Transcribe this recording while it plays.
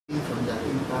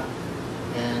impact.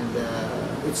 And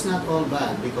it's not all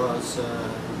bad because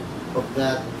of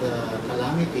that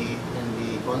calamity and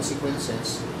the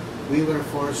consequences. We were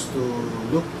forced to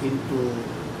look into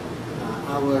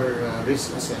our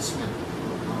risk assessment,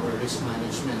 our risk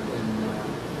management, and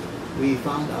we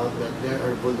found out that there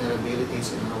are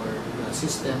vulnerabilities in our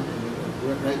system,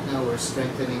 and right now we're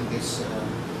strengthening these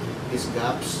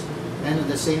gaps. And at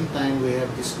the same time, we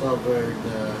have discovered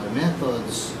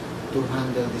methods to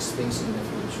handle these things in the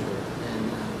future,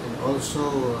 and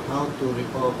also how to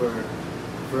recover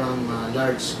from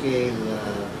large-scale,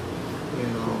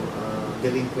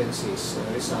 delinquencies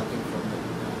resulting from the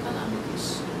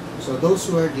calamities. So those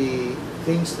were the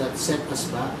things that set us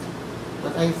back.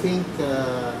 But I think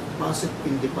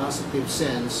in the positive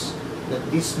sense, that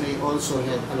this may also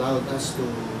have allowed us to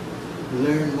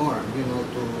learn more,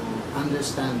 to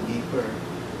understand deeper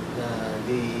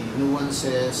the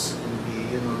nuances and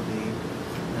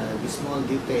the small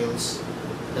details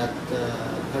that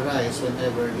arise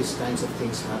whenever these kinds of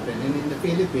things happen. And in the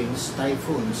Philippines,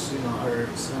 typhoons, are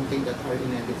something that are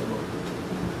inevitable.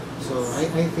 So I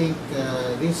think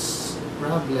these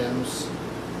problems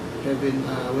have been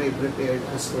way prepared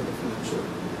us for the future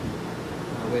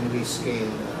when we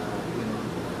scale,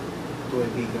 to a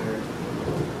bigger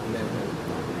level.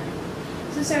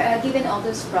 So, sir, given all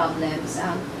those problems,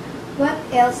 what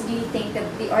else do you think that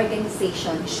the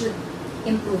organization should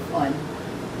improve on?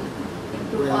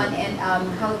 And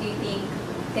how do you think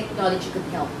technology could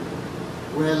help?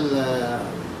 Well,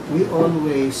 we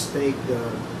always take the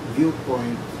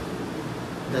viewpoint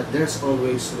that there's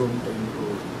always room to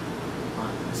improve.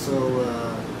 So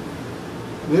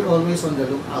we're always on the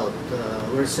lookout.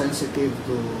 We're sensitive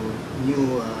to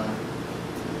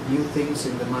new things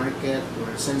in the market.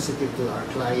 We're sensitive to our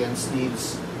clients'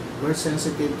 needs. We're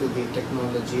sensitive to the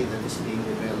technology that is being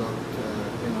developed,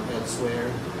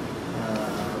 elsewhere.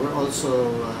 We're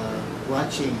also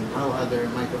watching how other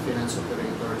microfinance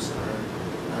operators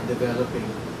are developing.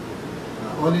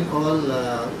 All in all,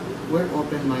 we're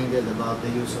open-minded about the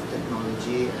use of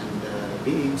technology and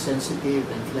being sensitive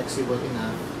and flexible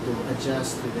enough to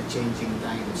adjust to the changing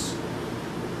times.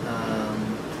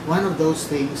 One of those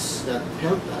things that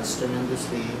helped us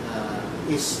tremendously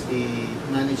is the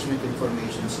Management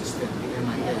Information System, the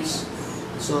MIS.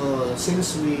 So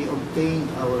since we obtained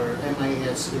our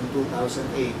MIS in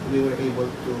 2008, we were able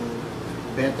to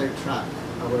better track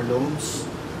our loans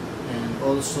and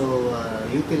also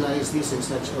utilize this in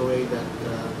such a way that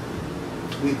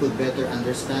we could better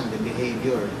understand the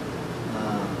behavior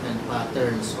and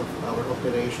patterns of our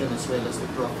operation as well as the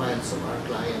profiles of our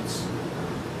clients.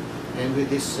 And with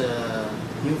this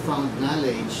newfound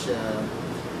knowledge,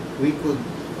 we could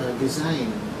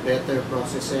design better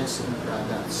processes and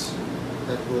products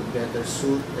that would better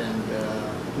suit and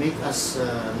make us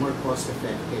more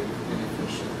cost-effective and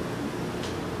efficient.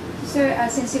 Sir,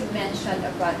 since you've mentioned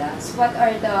the products, what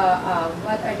are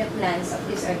the plans of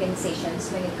these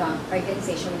organizations when it comes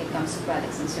to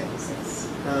products and services?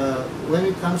 When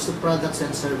it comes to products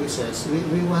and services,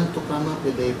 we want to come up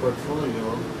with a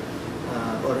portfolio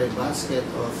or a basket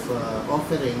of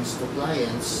offerings to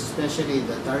clients, especially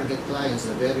the target clients,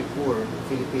 the very poor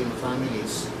Filipino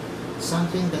families.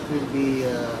 Something that will be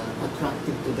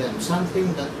attractive to them,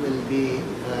 something that will be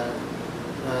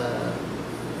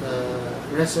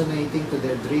resonating to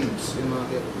their dreams.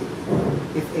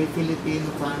 If a Filipino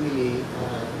family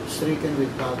stricken with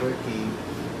poverty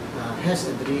has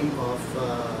a dream of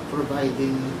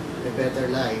providing a better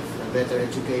life, a better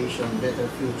education, better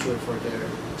future for their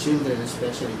children,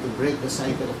 especially to break the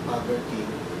cycle of poverty,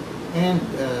 and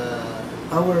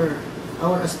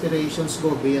our aspirations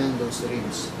go beyond those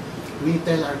dreams. We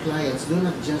tell our clients, do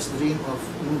not just dream of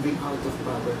moving out of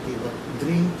poverty, but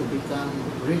dream to become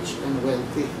rich and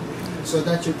wealthy so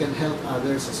that you can help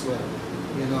others as well.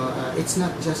 It's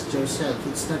not just yourself,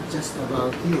 it's not just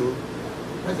about you,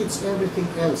 but it's everything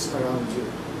else around you.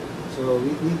 So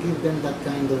we give them that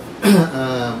kind of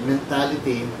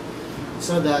mentality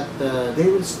so that they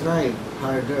will strive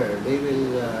harder, they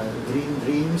will dream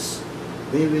dreams,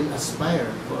 they will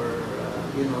aspire for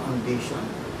ambition.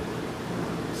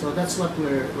 So that's what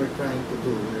we're trying to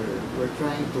do. We're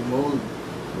trying to mold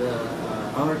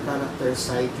our character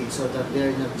psyche so that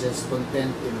they're not just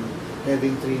content in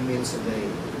having 3 meals a day,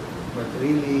 but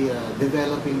really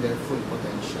developing their full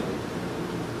potential.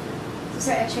 So,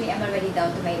 sir, actually, I'm already down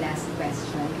to my last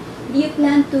question. Do you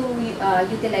plan to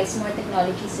utilize more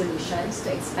technology solutions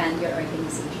to expand your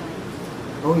organization?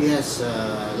 Oh yes,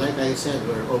 like I said,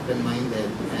 we're open-minded,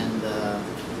 and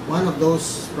one of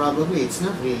those, probably, it's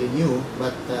not really new,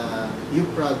 but you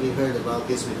probably heard about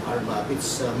this with RBAP.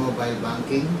 It's mobile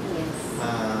banking.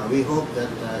 Yes. We hope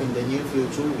that in the near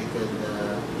future we could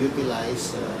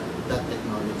utilize that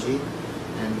technology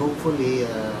and hopefully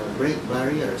break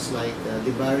barriers like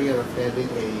the barrier of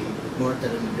having a mortar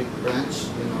and brick branch.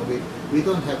 You know, we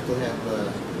don't have to have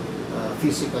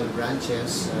physical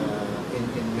branches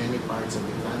in many parts of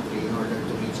the country in order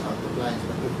to reach out to clients.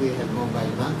 But if we have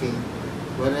mobile banking,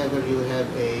 wherever you have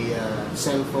a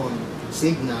cell phone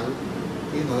signal,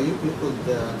 you know, you could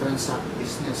transact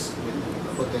business with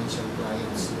potential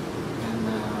clients. And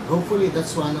hopefully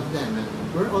that's one of them. And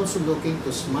we're also looking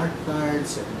to smart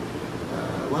cards and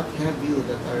what have you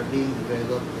that are being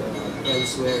developed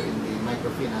elsewhere in the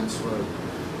microfinance world.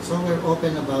 So we're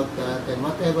open about that, and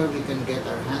whatever we can get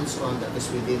our hands on that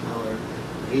is within our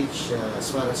reach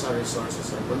as far as our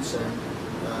resources are concerned,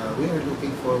 we are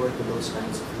looking forward to those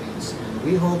kinds of things. And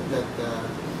we hope that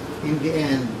in the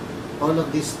end, all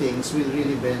of these things will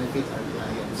really benefit our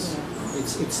clients.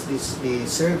 Yes. It's the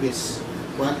service,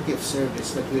 quality of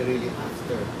service that we're really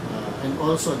after. And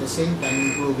also at the same time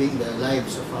improving the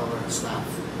lives of our staff.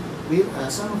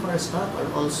 Some of our staff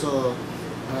are also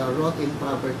wrought in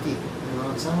poverty. You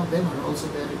know, some of them are also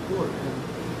very poor. And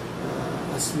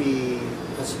as we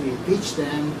teach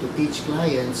them to teach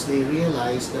clients, they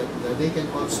realize that they can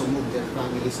also move their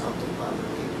families out of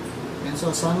poverty. And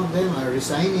so some of them are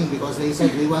resigning because they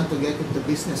said they want to get into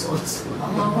business also.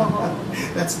 Oh.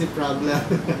 That's the problem.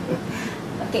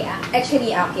 Okay,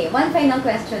 actually, okay. One final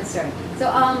question, sir.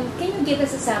 So, can you give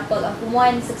us a sample of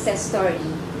one success story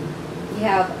you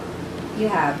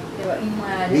have? Diba, yung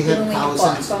mga We have natulungan niyo po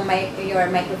thousands. from your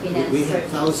microfinance We have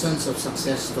service. thousands of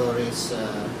success stories,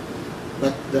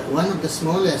 but one of the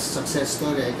smallest success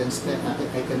story I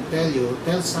can tell you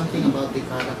tells something about the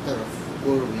character of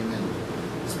poor women,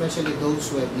 especially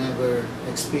those who have never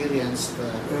experienced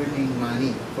earning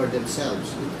money for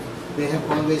themselves. They have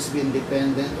always been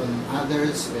dependent on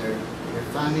others, their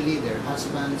family, their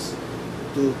husbands,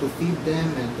 to feed them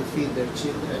and to feed their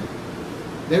children.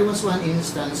 There was one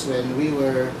instance when we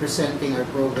were presenting our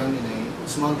program in a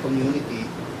small community,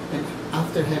 and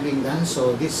after having done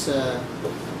so, this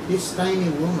tiny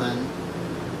woman,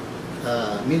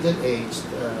 middle-aged,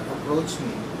 approached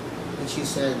me, and she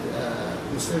said,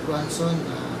 "Mr. Guanzon,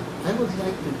 I would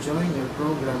like to join your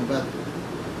program, but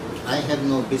I have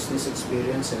no business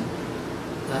experience, and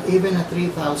even a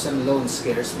 3,000 loan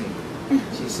scares me."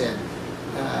 She said,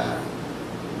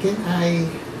 "Can I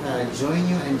join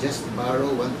you and just borrow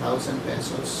 1,000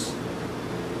 pesos?"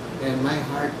 And my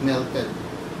heart melted,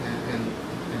 and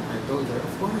I told her,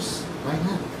 "Of course, why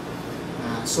not?"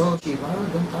 So she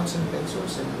borrowed 1,000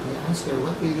 pesos, and I asked her,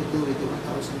 "What will you do with the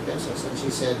 1,000 pesos?" And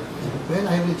she said, "Well,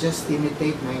 I will just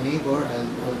imitate my neighbor.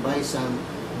 I'll buy some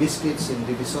biscuits in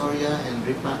Divisoria and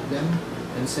repack them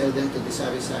and sell them to the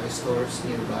sari-sari stores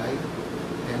nearby.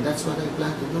 And that's what I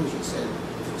plan to do," she said.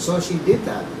 So she did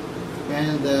that.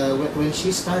 And when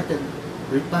she started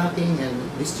repacking and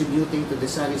distributing to the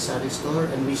sari-sari store,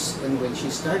 and when she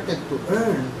started to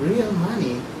earn real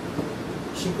money,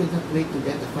 she could not wait to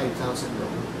get a 5,000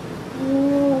 loan.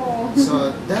 Oh.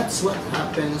 So that's what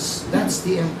happens. That's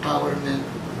the empowerment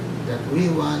that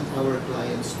we want our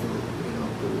clients to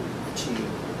achieve.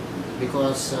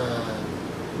 Because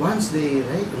once they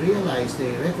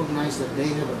recognize that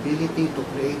they have ability to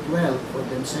create wealth for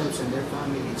themselves and their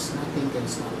families, nothing can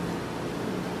stop them.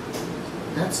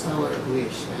 That's our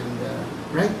wish. And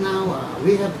right now,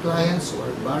 we have clients who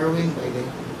are borrowing by the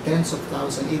tens of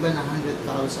thousands, even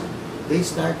 100,000. They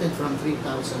started from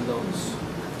 3,000 loans.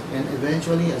 And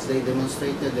eventually, as they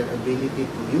demonstrated their ability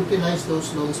to utilize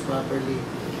those loans properly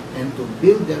and to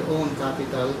build their own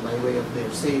capital by way of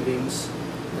their savings,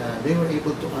 they were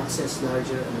able to access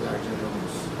larger and larger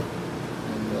loans.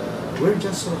 And we're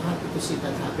just so happy to see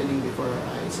that happening before our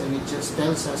eyes. And it just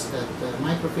tells us that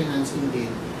microfinance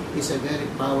indeed is a very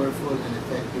powerful and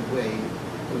effective way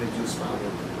to reduce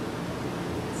poverty.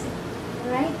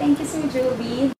 Alright, thank you, Sir Joby.